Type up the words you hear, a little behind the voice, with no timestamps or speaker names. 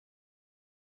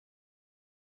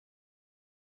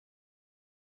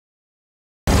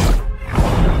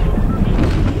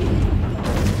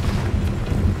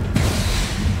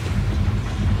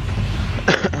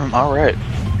Alright.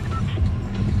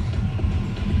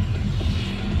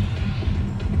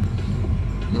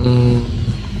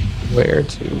 Where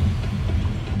to?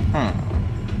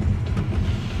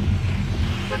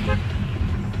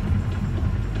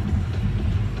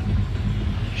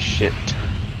 Shit.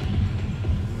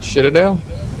 Shitadale?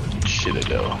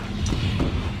 Shitadale.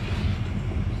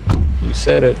 You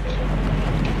said it.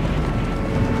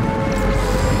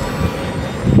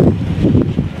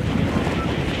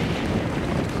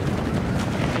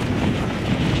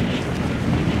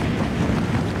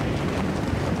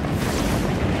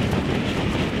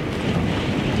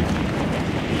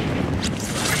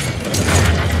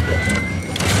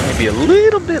 Maybe a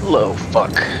little bit low.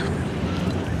 Fuck.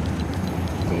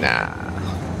 Nah.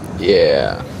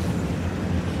 Yeah.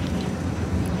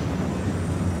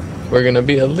 We're gonna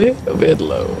be a little bit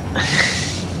low.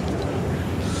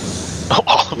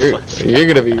 You're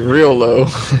gonna be real low.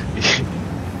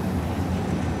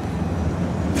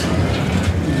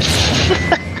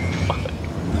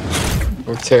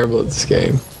 We're terrible at this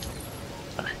game.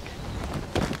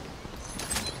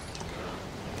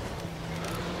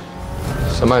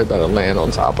 Somebody's about to land on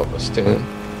top of us, too.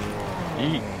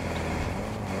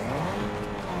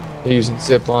 They're using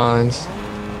zip lines.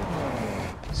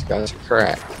 These guys are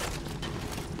cracked.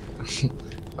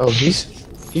 Oh, he's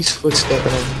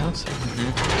footstepping on the outside.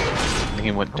 I think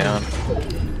he went down.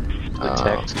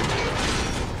 Detect.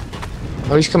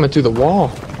 Oh, he's coming through the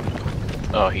wall.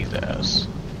 Oh, he's ass.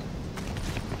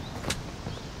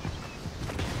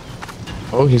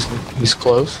 Oh, he's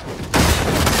close.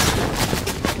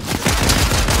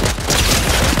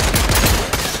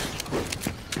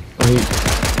 Oh, he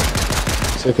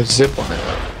took a zip line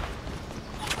up.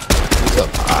 He's up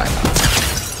high.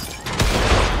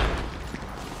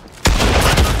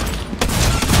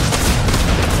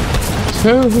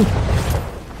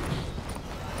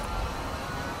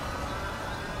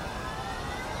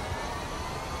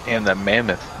 And that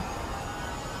mammoth.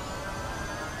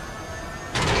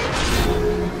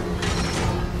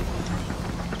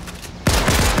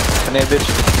 Come here, bitch.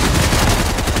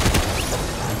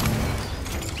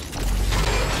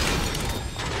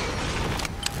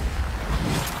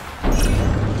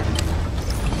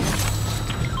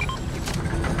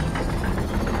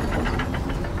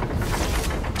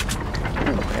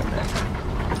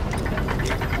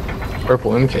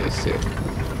 Purple MKs too.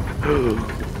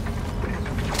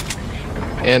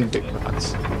 And big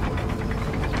pots.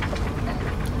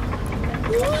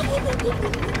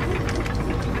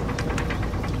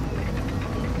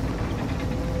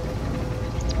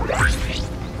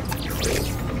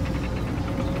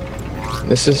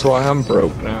 This is why I'm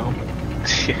broke now.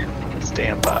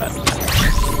 Stand by.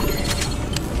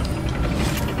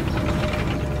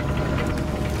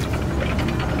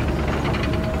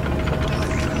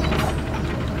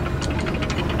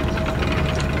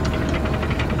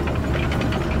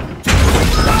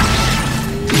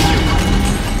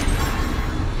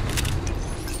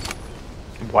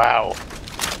 Wow.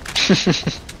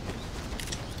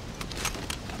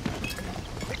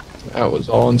 That was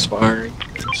all inspiring.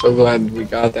 I'm so glad we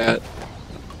got that.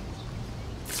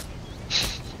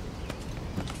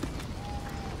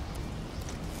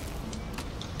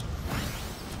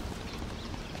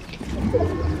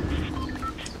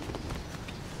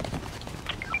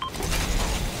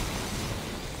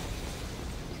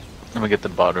 Let me get the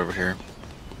bot over here.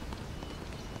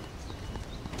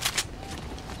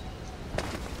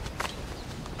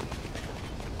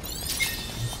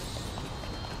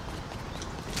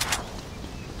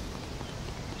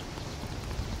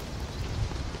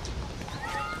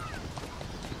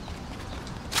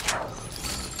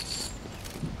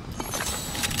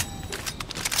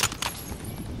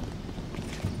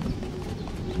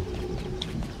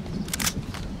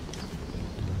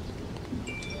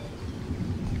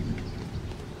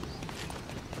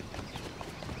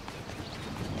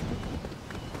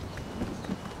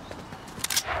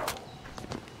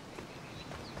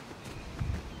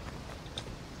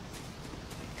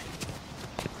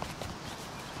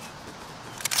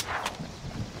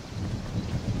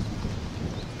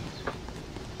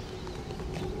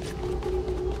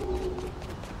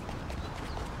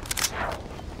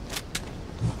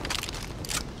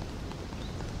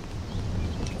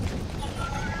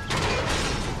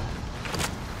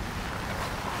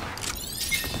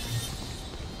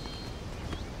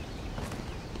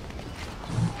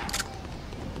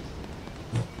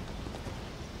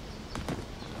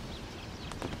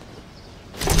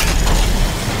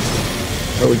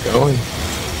 Where are we going?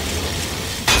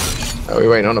 Are we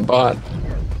waiting on a bot?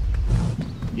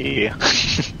 Yeah.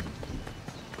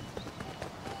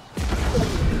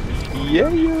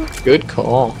 Yeah. Good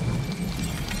call. I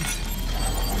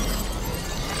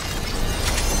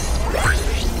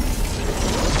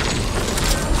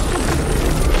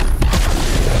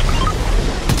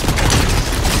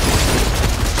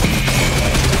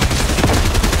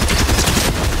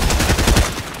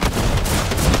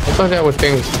thought that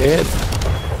thing was dead.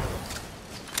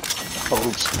 Oh,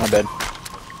 oops, my bad.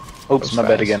 Oops, my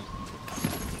bad again.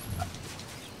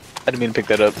 I didn't mean to pick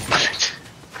that up.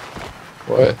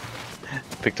 What?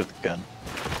 Picked up the gun.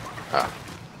 Ah.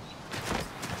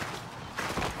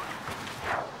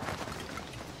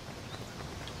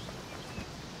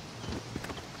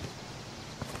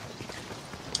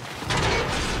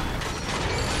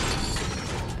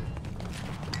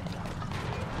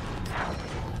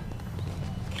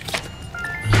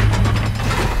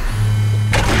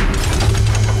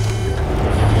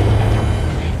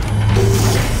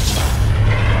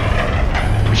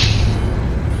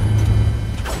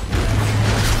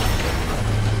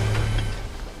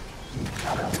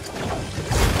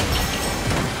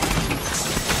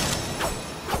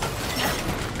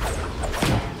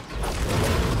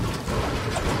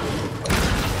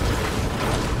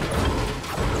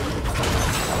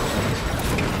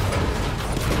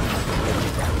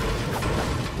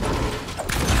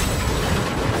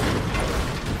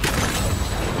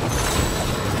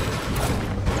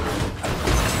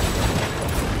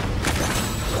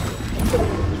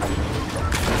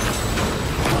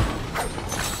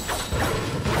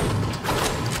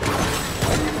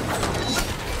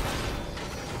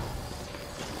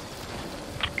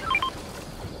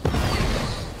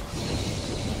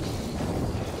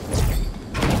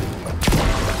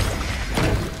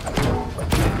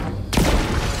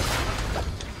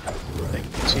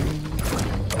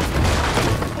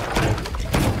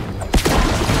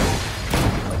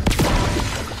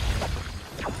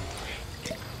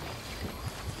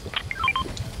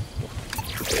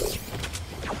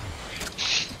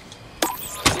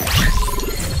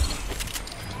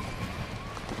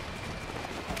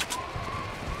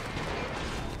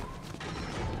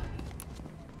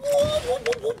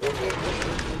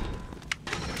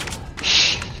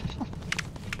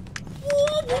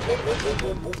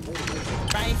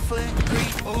 Right foot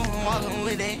creep, oh, walking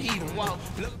with that even walk.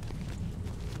 Look.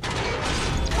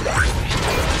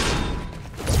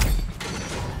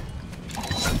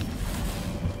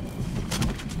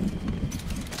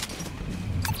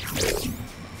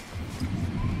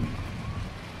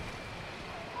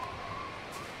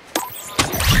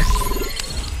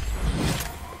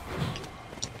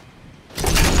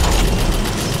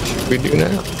 What we do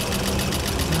now?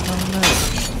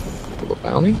 A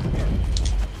bounty?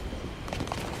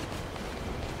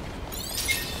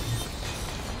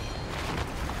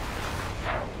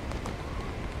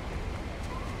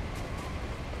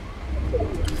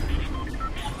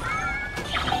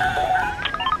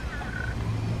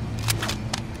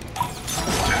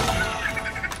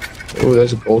 Oh,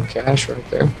 there's a gold cache right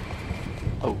there.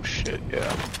 Oh shit,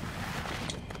 yeah.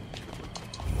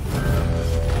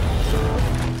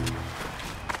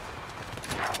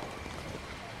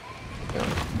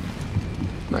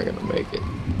 Not gonna make it.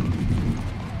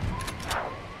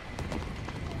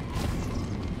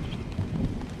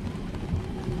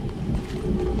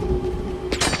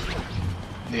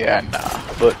 Yeah, nah.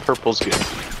 But purple's good.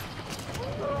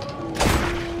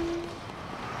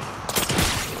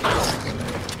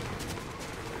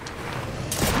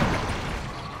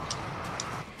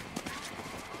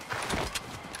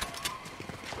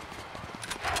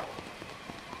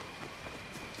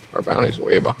 Our bounty's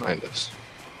way behind us.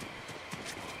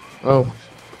 Oh,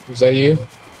 was that you?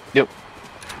 Yep.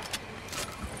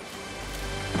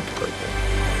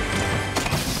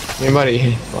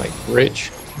 Anybody like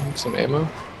rich? Need some ammo?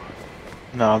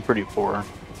 No, I'm pretty poor.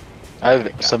 I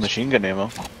have some machine gun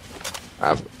ammo.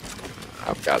 I've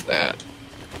got that.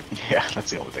 Yeah,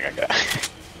 that's the only thing I got.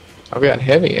 I've got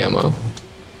heavy ammo.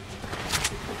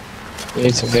 You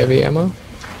need some heavy ammo?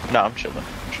 No, I'm chilling. I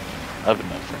have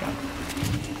enough for now.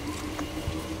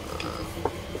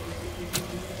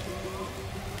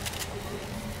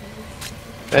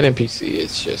 That NPC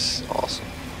is just awesome.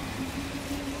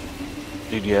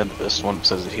 Dude, yeah, this one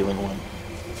says the healing one.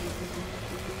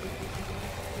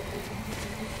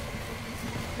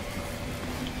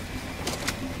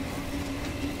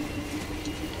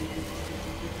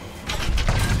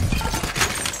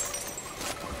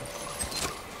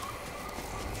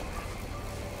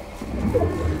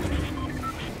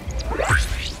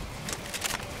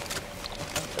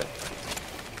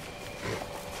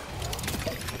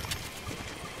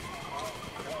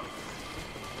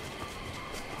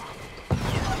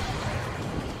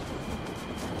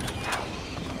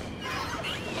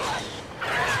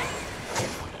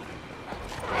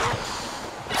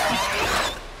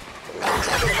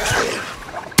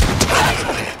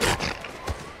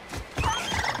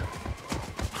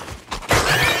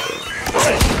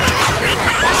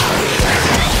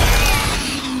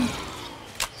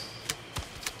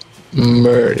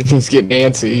 Murder. He's getting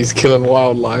antsy. He's killing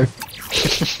wildlife.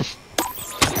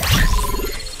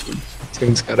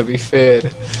 Tune's gotta be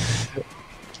fed.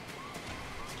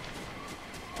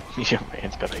 Yeah,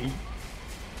 man's gotta eat.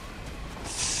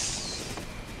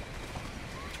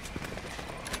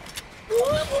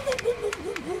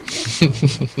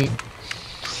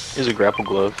 Here's a grapple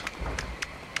glove.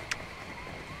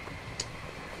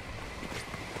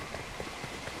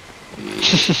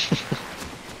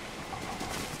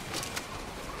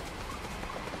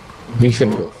 We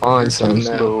finna go find some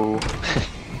now. Slow.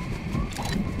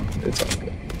 It's all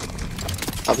good.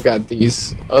 I've got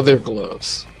these other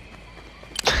gloves.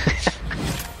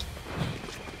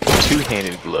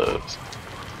 Two-handed gloves.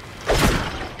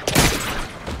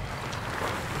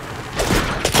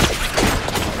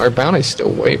 Our bounty's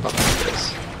still way behind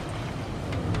us.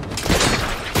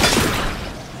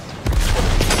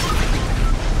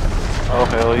 Oh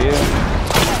hell yeah.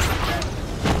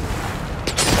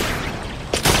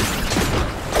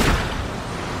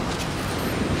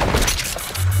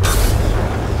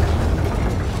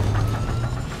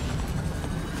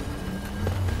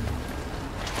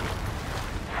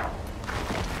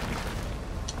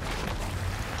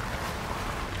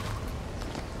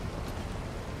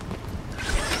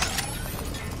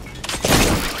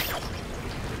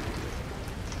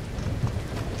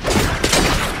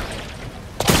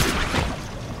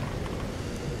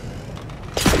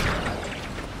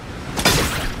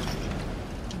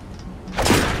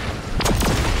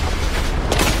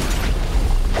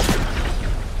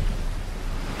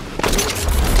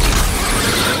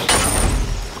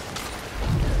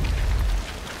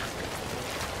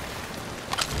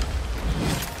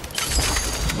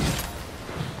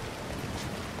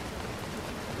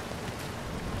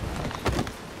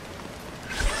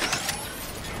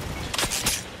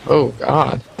 Oh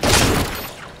god.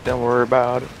 Don't worry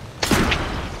about it.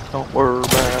 Don't worry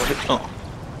about it. Oh,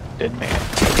 dead man.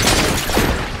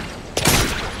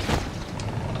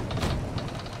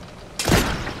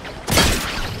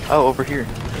 Oh, over here.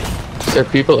 Is there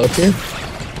people up here?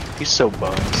 He's so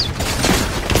bugs.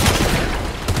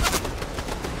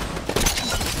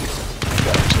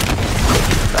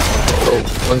 Oh,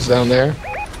 one's down there.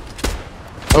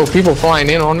 Oh, people flying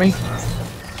in on me.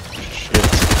 Shit.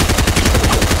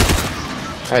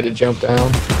 I had to jump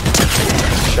down.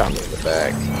 Shot me in the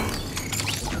back.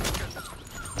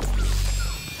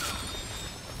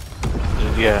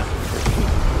 Yeah.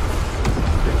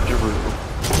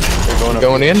 They're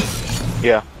Going in?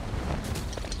 Yeah.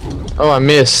 Oh, I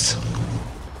missed.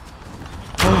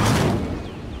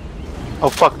 Oh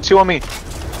fuck, two on me.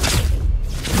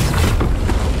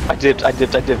 I dipped.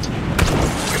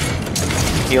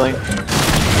 Healing.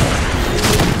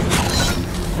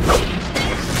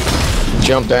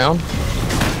 Jump down.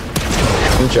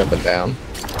 I'm jumping down.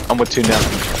 I'm with two now.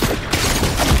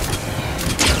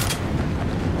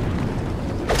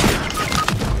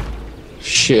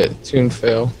 Shit, Tune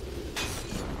fell.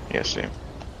 Yeah, same.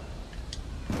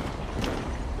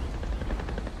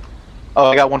 Oh,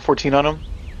 I got 114 on him.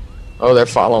 Oh, they're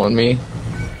following me.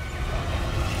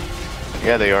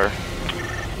 Yeah, they are.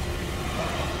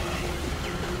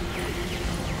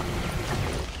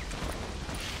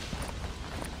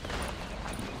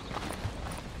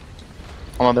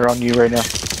 Oh, they're on you right now.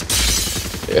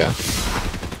 Yeah.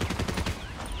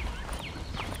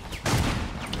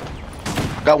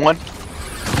 Got one.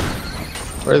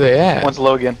 Where are they at? One's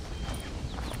low again.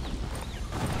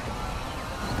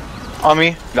 On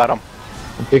me. Got him.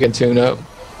 I'm picking Tune up.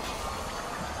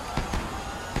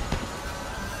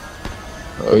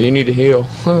 Oh, you need to heal.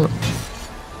 Huh.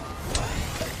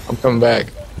 I'm coming back.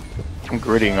 I'm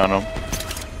gritting on him.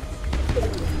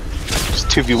 Just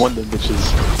 2v1 them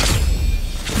bitches.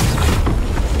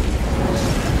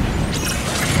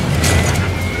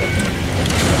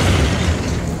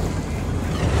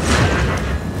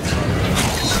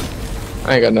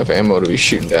 I ain't got enough ammo to be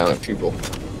shooting down at people.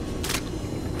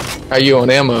 How you on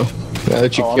ammo? Now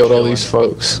that you killed all these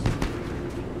folks.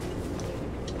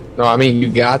 No, I mean you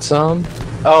got some?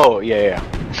 Oh, yeah.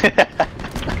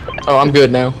 Oh, I'm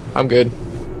good now. I'm good.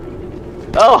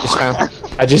 Oh!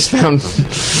 I just found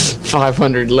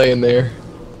 500 laying there.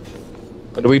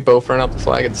 Did we both run up the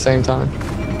flag at the same time?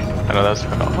 I know that's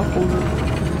kind of awkward.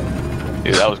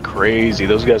 Dude, that was crazy.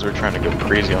 Those guys were trying to go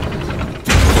crazy on me.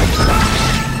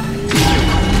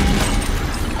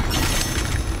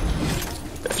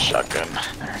 That shotgun.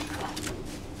 There you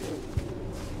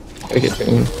go. Take it,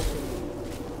 Tune.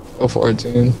 Go for it,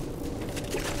 Tune.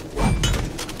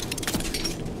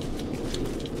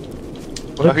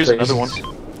 Oh, here's another one.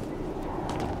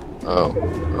 Oh,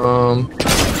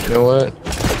 you know what?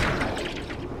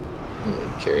 I'm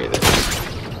gonna carry this.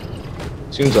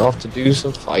 Tune's off to do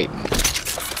some fighting.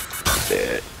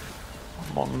 Dead.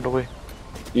 I'm on the way.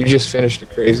 You just finished a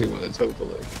crazy one at Toka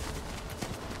Lake.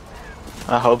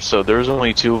 I hope so. There's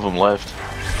only 2 of them left.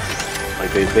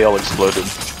 Like they all exploded.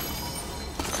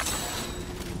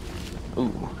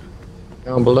 Ooh.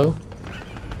 Down below?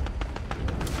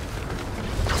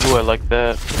 Ooh, I like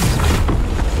that.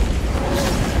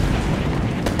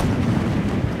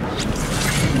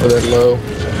 Oh, they're low.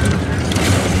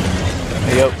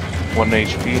 Yep. 1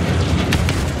 HP.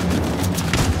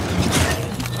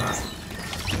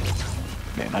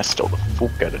 Man, I stole the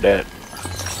fuck out of that.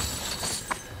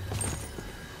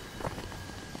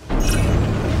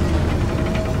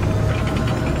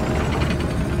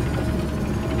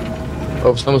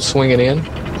 Oh, someone's swinging in.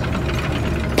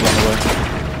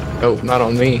 Oh, not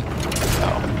on me.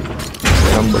 Oh.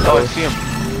 Down below. Oh, I see him.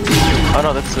 Oh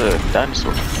no, that's a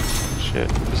dinosaur.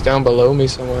 Shit. He's down below me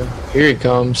somewhere. Here he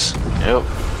comes. Yep.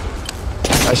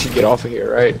 I should get off of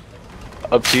here, right?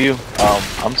 Up to you.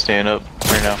 I'm staying up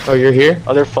right now. Oh, you're here?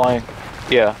 Oh, they're flying.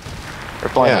 Yeah. They're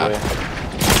flying Yeah. away.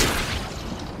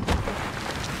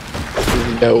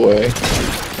 No way.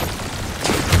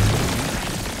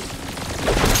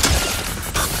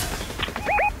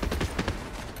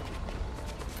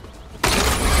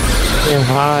 Damn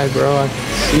high, bro. I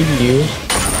can see you.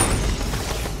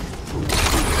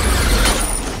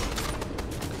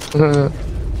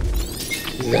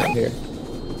 He's down here.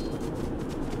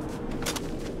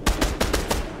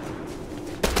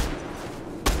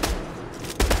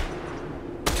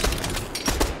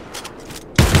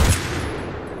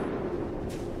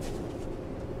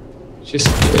 Just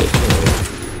get it.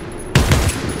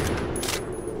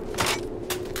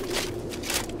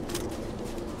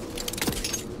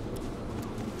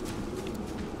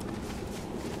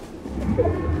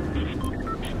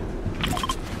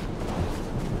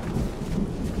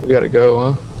 We gotta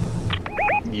go, huh?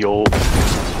 Yo.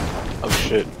 Oh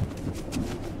shit.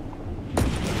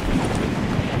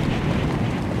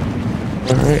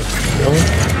 Alright, going.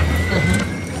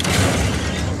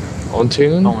 On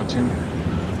tune? Oh, it's in.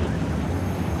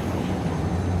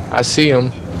 I see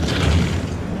him.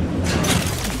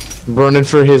 Running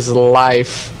for his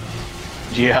life.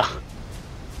 Yeah.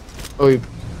 Oh, he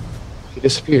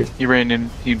disappeared. He ran in.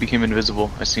 He became invisible.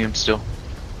 I see him still.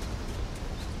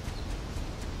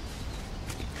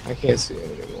 I can't see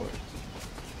him anymore.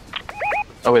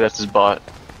 Oh wait, that's his bot.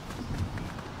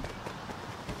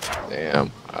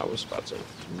 Damn, I was about to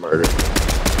murder.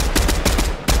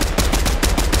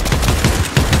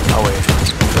 Oh wait.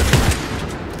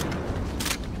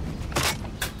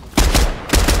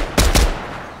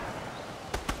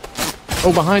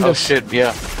 Oh, behind Oh us. shit,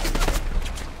 yeah.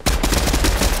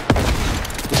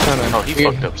 He's kinda, Oh, he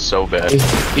fucked up so bad.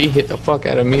 He hit the fuck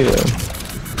out of me though.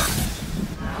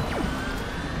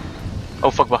 Oh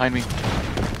fuck, behind me.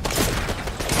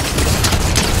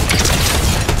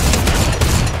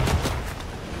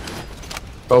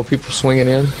 Oh, people swinging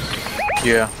in.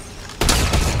 Yeah.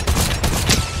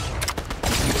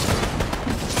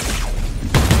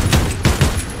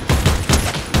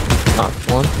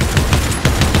 Knocked one.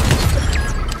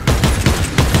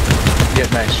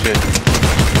 Get nice shit.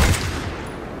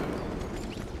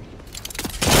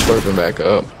 Burping back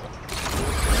up.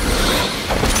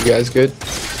 You guys good?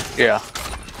 Yeah.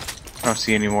 I don't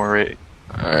see any more, right?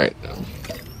 Alright.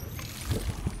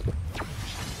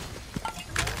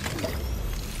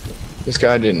 This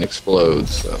guy didn't explode,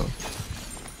 so.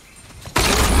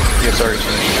 Yeah, it's already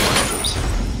finished.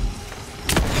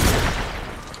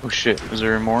 Oh shit, is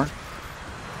there more?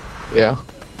 Yeah.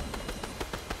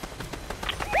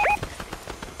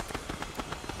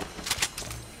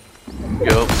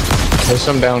 Go. There's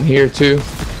some down here too.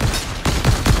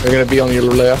 They're gonna be on your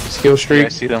left, Skill Street. Yeah, I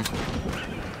see them.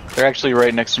 They're actually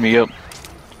right next to me, yep.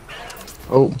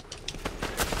 Oh.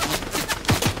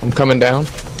 I'm coming down.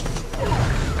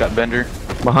 Got Bender.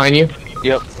 Behind you.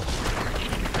 Yep.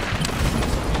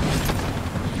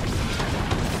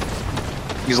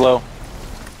 He's low.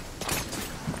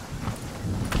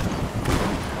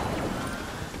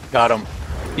 Got him.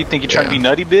 You think you're trying to be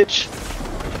nutty, bitch?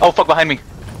 Oh, fuck, behind me.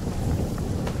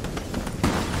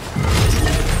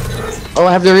 Oh,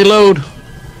 I have to reload.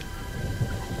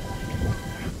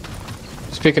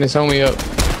 He's picking his homie up.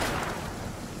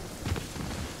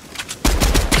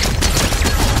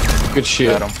 Good shit.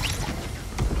 Got him.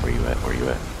 Where you at? Where you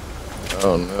at?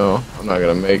 Oh no, I'm not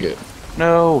gonna make it.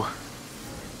 No.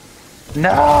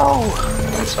 No.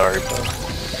 I'm sorry, bro.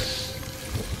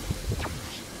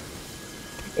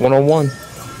 101.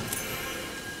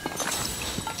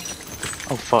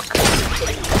 Oh, fuck.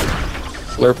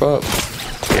 Slurp up.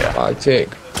 Yeah. 5 tick.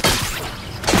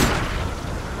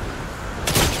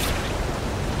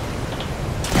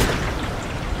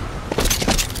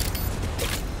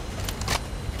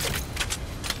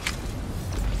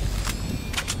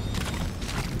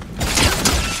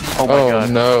 Oh my god.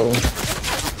 no.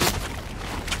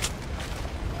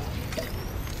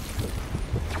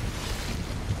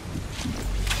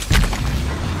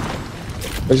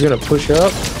 He's gonna push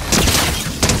up.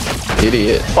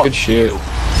 Idiot. Good shit.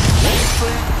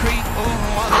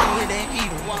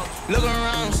 Look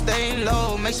around, stay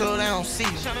low, make sure they don't see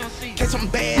you. Catch some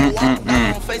bad, walk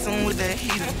down, face them with the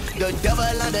heater. The devil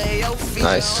under your feet,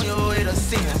 Nice. on your way to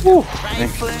see him. Right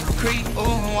foot creep,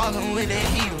 walking with the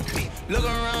heater. Look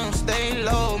around, stay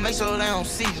low, make sure they don't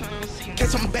see you. Catch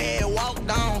some bad, walk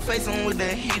down, face them with the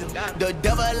heater. The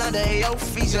devil under your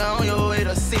feet, on your way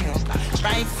to see him.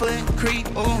 Right foot creep,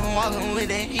 walking with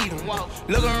the heater.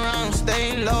 Look around,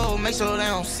 stay low, make sure they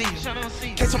don't see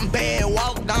you. Catch some bad,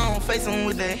 walk down, face them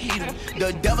with the heater.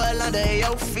 The devil under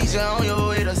your feet, on your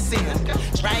way to see him.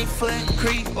 Right foot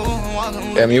creep, walking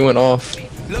with. Damn, you went off.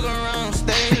 Look around,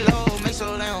 stay low, make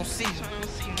sure they don't see you.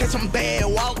 Catch some bad,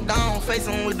 walk down, face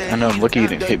them with the. I know, I'm lucky you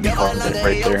didn't hit me hard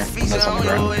right there. That's on the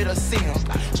ground.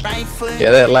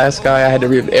 Yeah, that last guy, I had to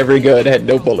read every gun, had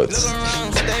no bullets.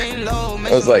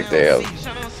 I was like, damn.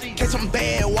 Yeah,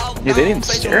 Yeah, they didn't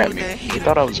stare at me. They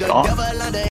thought I was gone.